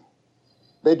easy.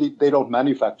 They don't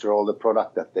manufacture all the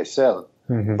product that they sell,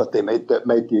 but they made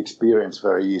the experience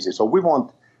very easy. So we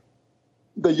want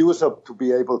the user to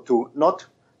be able to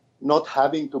not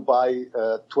having to buy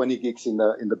 20 gigs in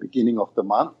the beginning of the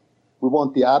month. We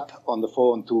want the app on the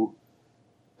phone to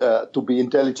be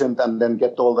intelligent and then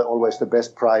get always the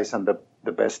best price and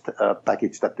the best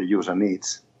package that the user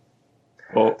needs.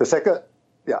 Well, the second,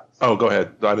 yeah. Oh, go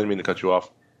ahead. I didn't mean to cut you off.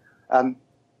 And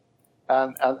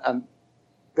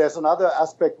there's another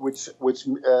aspect which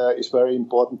is very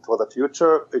important for the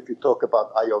future. If you talk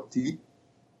about IoT,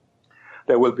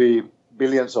 there will be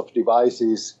billions of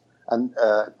devices and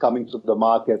coming to the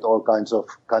market, all kinds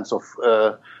of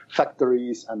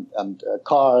factories and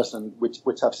cars and which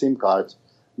have SIM cards.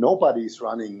 Nobody's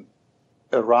running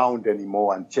around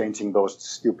anymore and changing those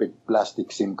stupid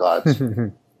plastic SIM cards.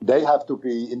 They have to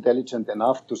be intelligent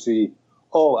enough to see,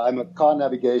 oh, I'm a car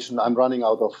navigation, I'm running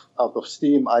out of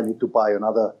steam, I need to buy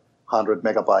another 100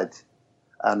 megabytes,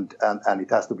 and it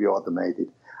has to be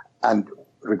automated, and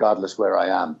regardless where I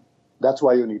am. That's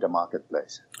why you need a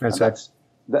marketplace.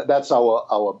 That's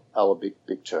our big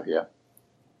picture here.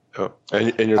 Oh.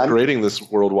 And you're creating this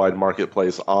worldwide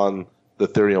marketplace on the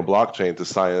Ethereum blockchain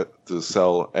to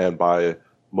sell and buy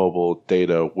mobile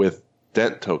data with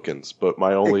Dent tokens. But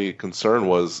my only concern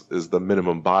is the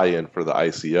minimum buy-in for the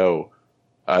ICO.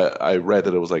 I read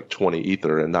that it was like 20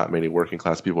 Ether, and not many working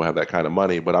class people have that kind of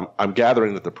money. But I'm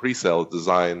gathering that the pre-sale is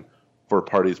designed for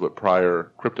parties with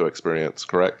prior crypto experience,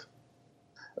 correct?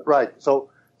 Right. So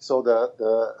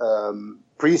the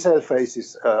pre-sale phase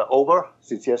is over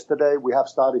since yesterday. We have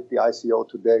started the ICO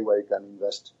today, where you can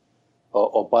invest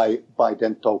or buy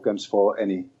Dent tokens for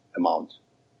any amount.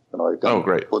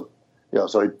 Great.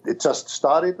 So it just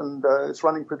started, and it's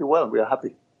running pretty well. We are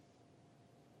happy.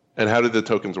 And how did the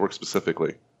tokens work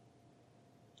specifically?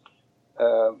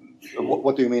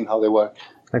 What do you mean, how they work?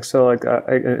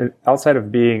 Outside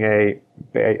of being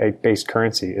a base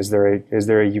currency, is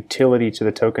there a utility to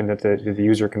the token that the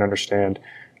user can understand?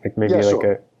 Go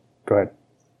ahead.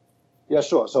 Yeah,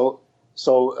 sure.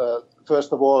 So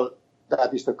first of all,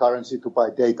 that is the currency to buy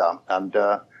data, and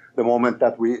the moment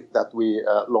that we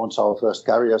launch our first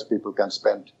carriers, people can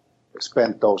spend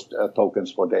those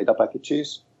tokens for data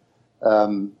packages.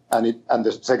 And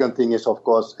the second thing is, of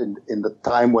course, in the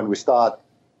time when we start,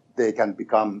 they can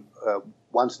become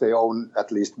once they own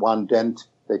at least one Dent,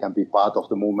 they can be part of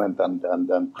the movement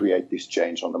and create this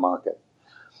change on the market.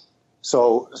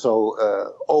 So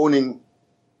owning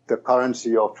the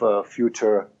currency of a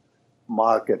future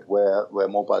market where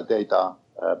mobile data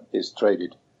is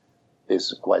traded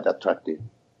is quite attractive.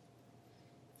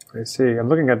 I see. I'm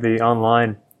looking at the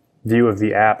online view of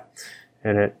the app,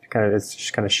 and it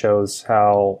just kind of shows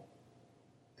how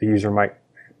the user might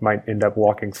end up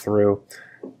walking through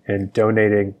and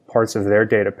donating parts of their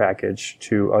data package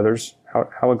to others.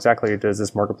 How exactly does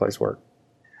this marketplace work?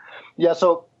 Yeah,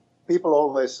 so people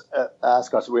always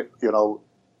ask us,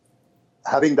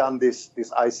 having done this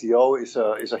ICO is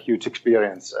a huge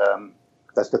experience.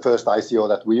 That's the first ICO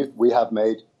that we have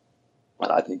made.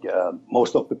 And I think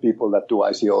most of the people that do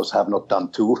ICOs have not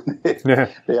done two.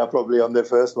 They are probably on their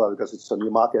first one because it's a new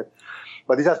market.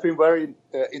 But it has been very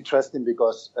interesting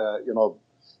because,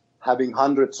 having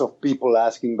hundreds of people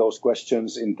asking those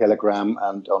questions in Telegram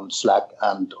and on Slack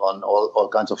and on all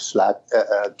kinds of Slack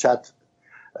chats,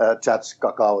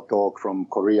 Kakao Talk from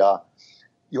Korea,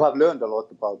 you have learned a lot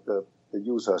about the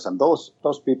users. And those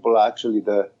people are actually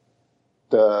the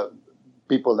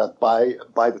people that buy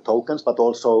the tokens, but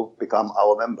also become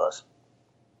our members.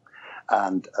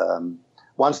 And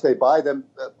once they buy them,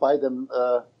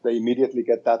 they immediately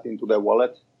get that into their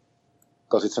wallet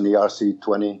because it's an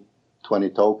ERC20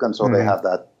 token, so they have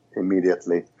that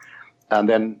immediately. And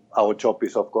then our job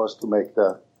is, of course, to make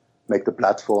the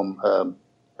platform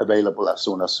available as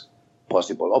soon as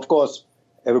possible. Of course,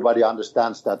 everybody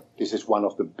understands that this is one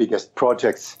of the biggest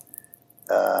projects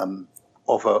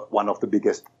of one of the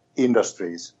biggest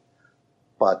industries,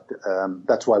 but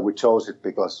that's why we chose it,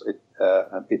 because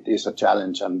it is a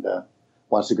challenge, and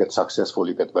once you get successful,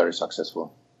 you get very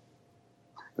successful.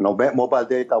 Mobile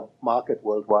data market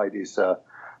worldwide is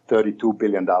 $32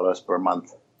 billion per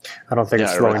month. I don't think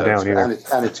it's slowing down either.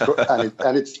 And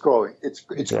it's growing. It's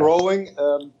growing.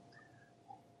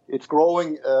 It's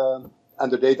growing,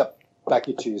 and the data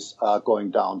packages are going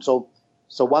down. So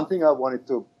one thing I wanted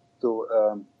to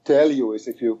tell you is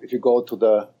if you go to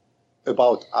the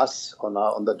About Us on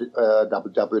the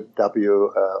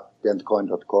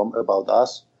www.bitcoin.com About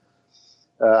Us,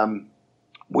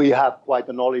 we have quite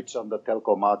a knowledge on the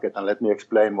telco market, and let me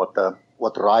explain what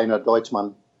Rainer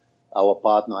Deutschmann, our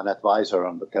partner and advisor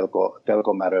on the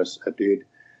telco matters, did.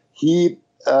 He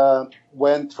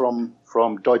went from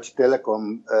Deutsche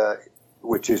Telekom,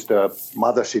 which is the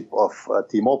mothership of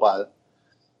T-Mobile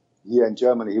here in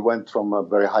Germany. He went from a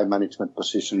very high management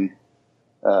position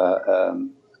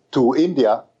to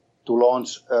India to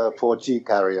launch a 4G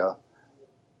carrier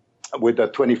with a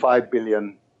 25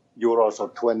 billion euros or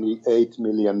 $28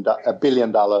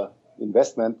 billion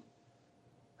investment,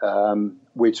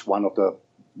 which one of the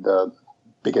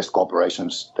biggest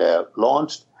corporations there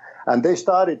launched. And they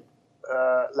started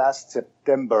last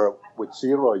September with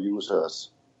 0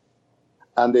 users,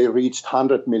 and they reached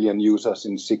 100 million users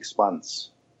in 6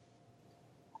 months.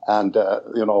 And,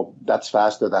 that's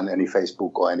faster than any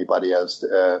Facebook or anybody else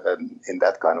in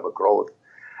that kind of a growth.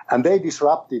 And they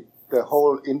disrupted the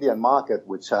whole Indian market,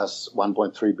 which has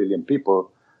 1.3 billion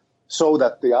people, so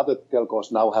that the other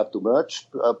telcos now have to merge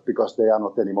because they are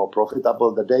not anymore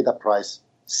profitable. The data price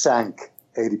sank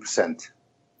 80%.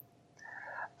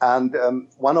 And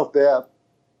one of their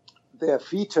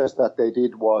features that they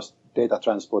did was data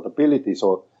transportability.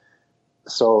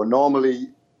 So normally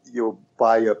you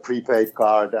buy a prepaid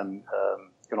card and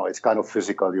it's kind of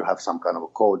physical. You have some kind of a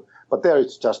code, but there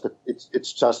it's just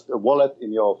a wallet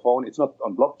in your phone. It's not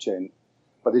on blockchain,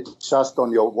 but it's just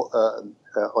on your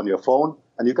phone,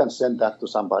 and you can send that to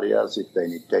somebody else if they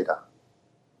need data.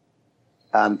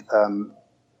 And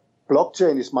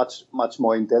blockchain is much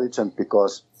more intelligent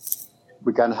because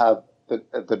we can have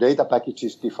the data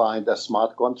packages defined as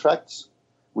smart contracts.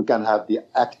 We can have the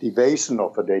activation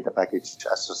of a data package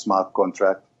as a smart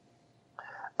contract.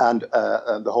 And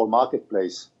the whole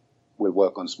marketplace will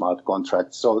work on smart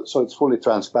contracts. So it's fully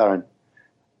transparent.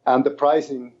 And the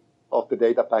pricing of the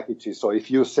data packages, so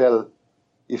if you sell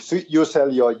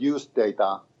your used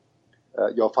data,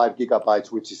 your 5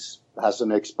 gigabytes, which has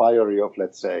an expiry of,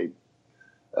 let's say,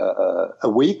 a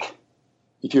week,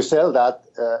 if you sell that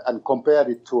and compare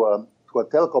it to a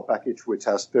telco package, which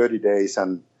has 30 days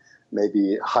and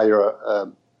maybe higher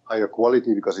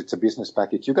quality because it's a business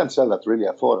package, you can sell that really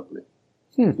affordably.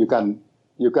 You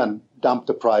can dump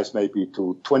the price maybe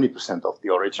to 20% of the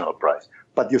original price,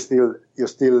 but you still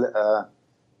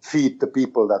feed the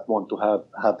people that want to have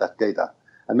that data.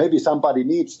 And maybe somebody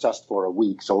needs just for a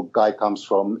week. So a guy comes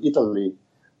from Italy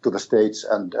to the States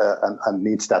and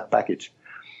needs that package.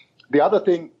 The other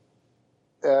thing,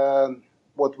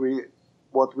 what we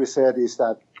said is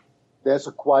that there's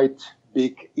a quite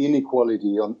big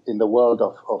inequality in the world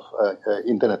of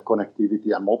internet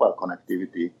connectivity and mobile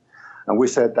connectivity. And we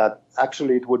said that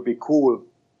actually it would be cool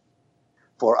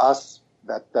for us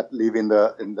that live in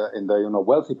the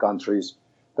wealthy countries,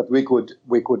 that we could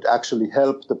actually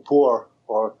help the poor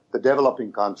or the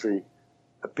developing country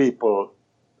people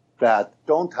that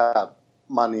don't have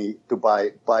money to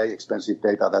buy expensive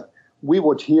data, that we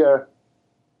would here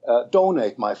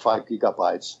donate my 5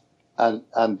 gigabytes and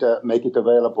make it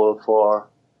available for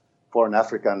an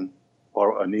African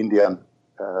or an Indian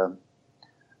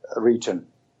region.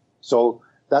 So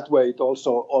that way it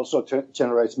also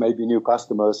generates maybe new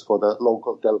customers for the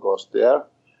local telcos there,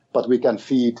 but we can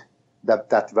feed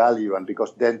that value, and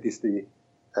because Dent is the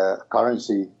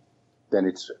currency, then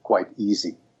it's quite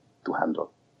easy to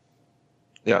handle.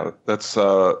 Yeah, it's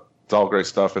all great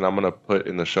stuff, and I'm going to put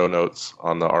in the show notes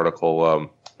on the article,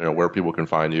 where people can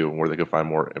find you and where they can find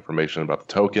more information about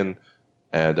the token.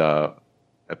 And I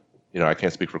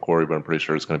can't speak for Corey, but I'm pretty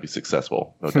sure it's going to be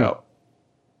successful, no doubt.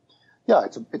 Yeah,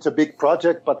 it's a big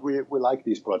project, but we like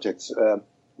these projects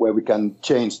where we can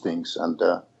change things, and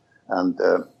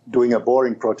doing a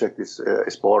boring project is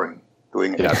boring.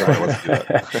 Doing That's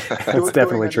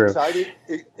definitely true.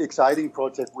 Exciting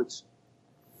project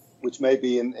which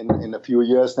maybe in a few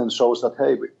years then shows that,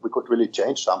 hey, we could really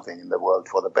change something in the world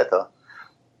for the better,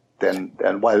 then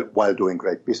while doing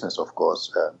great business, of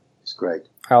course, is great.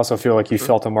 I also feel like you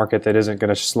felt a market that isn't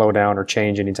going to slow down or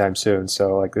change anytime soon.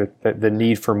 So like the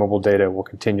need for mobile data will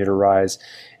continue to rise,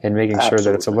 and making sure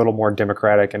that it's a little more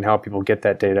democratic and how people get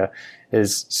that data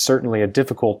is certainly a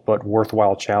difficult but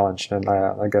worthwhile challenge. And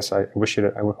I guess I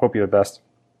hope you the best.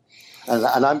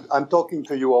 And I'm talking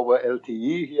to you over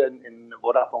LTE here in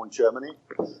Vodafone Germany,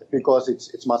 because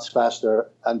it's much faster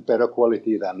and better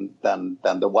quality than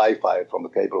the Wi-Fi from the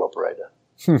cable operator.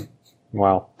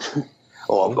 Wow.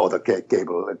 or the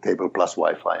cable plus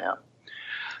Wi-Fi. Yeah.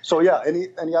 So yeah,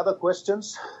 any other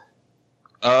questions?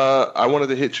 I wanted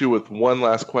to hit you with one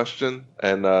last question,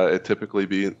 and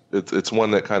it's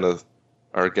one that kind of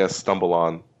our guests stumble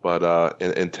on, but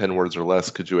in 10 words or less,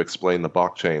 could you explain the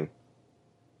blockchain?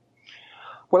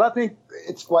 Well, I think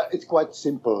it's quite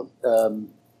simple.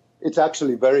 It's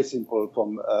actually very simple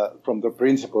from the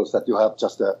principles that you have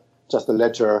just a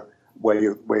ledger where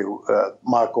you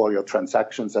mark all your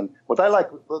transactions. And what I like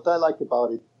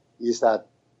about it is that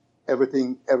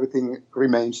everything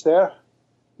remains there.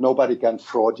 Nobody can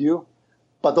fraud you.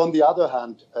 But on the other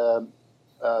hand,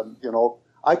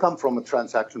 I come from a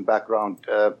transaction background,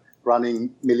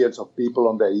 running millions of people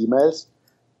on their emails.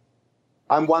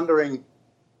 I'm wondering,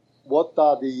 what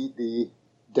are the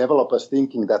developers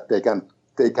thinking that they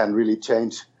can really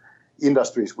change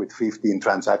industries with 15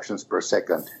 transactions per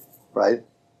second, right?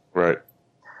 Right.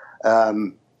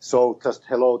 So just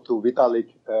hello to Vitalik,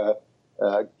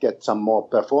 get some more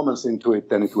performance into it,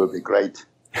 then it will be great.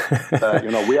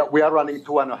 We are running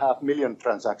 2.5 million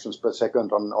transactions per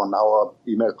second on our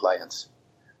email clients,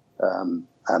 and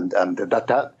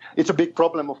that it's a big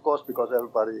problem, of course, because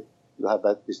everybody you have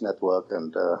this network,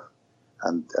 and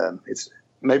it's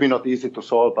maybe not easy to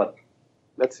solve, but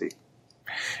let's see.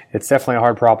 It's definitely a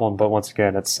hard problem, but once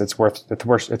again, it's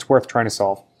worth trying to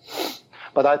solve.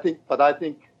 But I think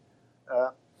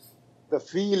the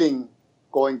feeling,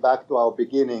 going back to our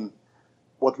beginning,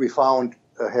 what we found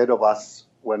ahead of us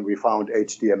when we found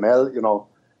HTML,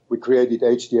 we created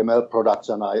HTML products,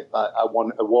 and I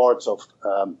won awards of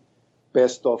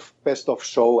best of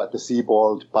show at the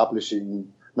Seabold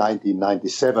Publishing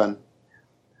 1997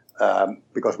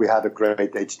 because we had a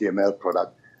great HTML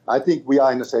product. I think we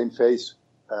are in the same phase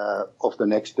of the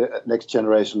next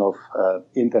generation of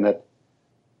internet,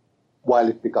 while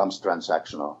it becomes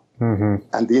transactional. Mm-hmm.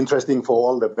 And the interesting for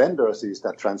all the vendors is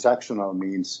that transactional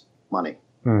means money.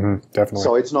 Mm-hmm, definitely.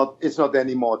 So it's not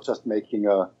anymore just making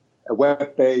a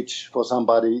web page for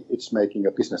somebody. It's making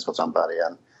a business for somebody,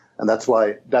 and that's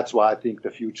why I think the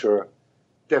future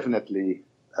definitely,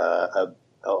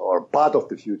 or part of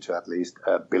the future at least,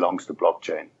 belongs to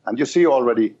blockchain. And you see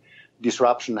already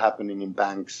disruption happening in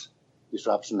banks,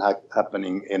 disruption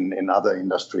happening in other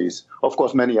industries. Of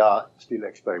course, many are still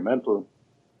experimental,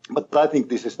 but I think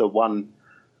this is the one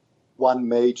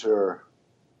major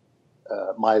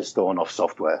milestone of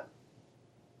software.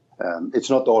 It's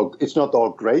not all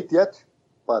great yet,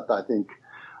 but I think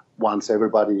once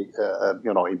everybody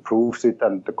improves it,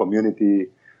 and the community,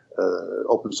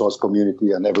 open source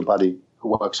community, and everybody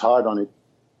who works hard on it,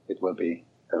 it will be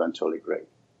eventually great.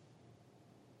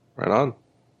 Right on.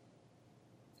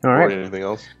 All right. Anything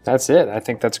else? That's it. I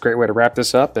think that's a great way to wrap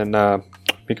this up. And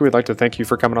Mika, we'd like to thank you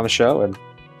for coming on the show, and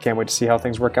can't wait to see how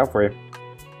things work out for you.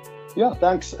 Yeah,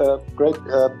 thanks. Great.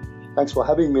 Thanks for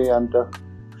having me, and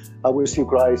I wish you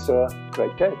guys a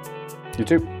great day. You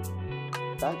too.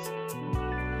 Thanks.